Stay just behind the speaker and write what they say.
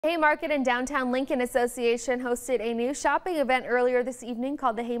Haymarket and Downtown Lincoln Association hosted a new shopping event earlier this evening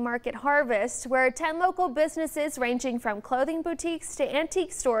called the Haymarket Harvest, where 10 local businesses ranging from clothing boutiques to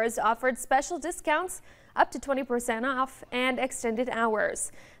antique stores offered special discounts up to 20% off and extended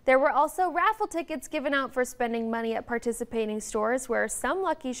hours. There were also raffle tickets given out for spending money at participating stores, where some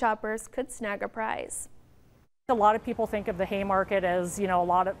lucky shoppers could snag a prize. A lot of people think of the Haymarket as, a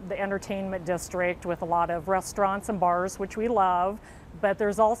lot of the entertainment district with a lot of restaurants and bars, which we love, but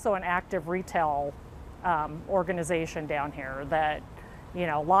there's also an active retail organization down here that,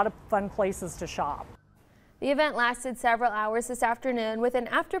 a lot of fun places to shop. The event lasted several hours this afternoon with an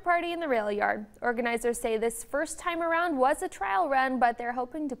after party in the rail yard. Organizers say this first time around was a trial run, but they're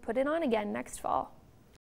hoping to put it on again next fall.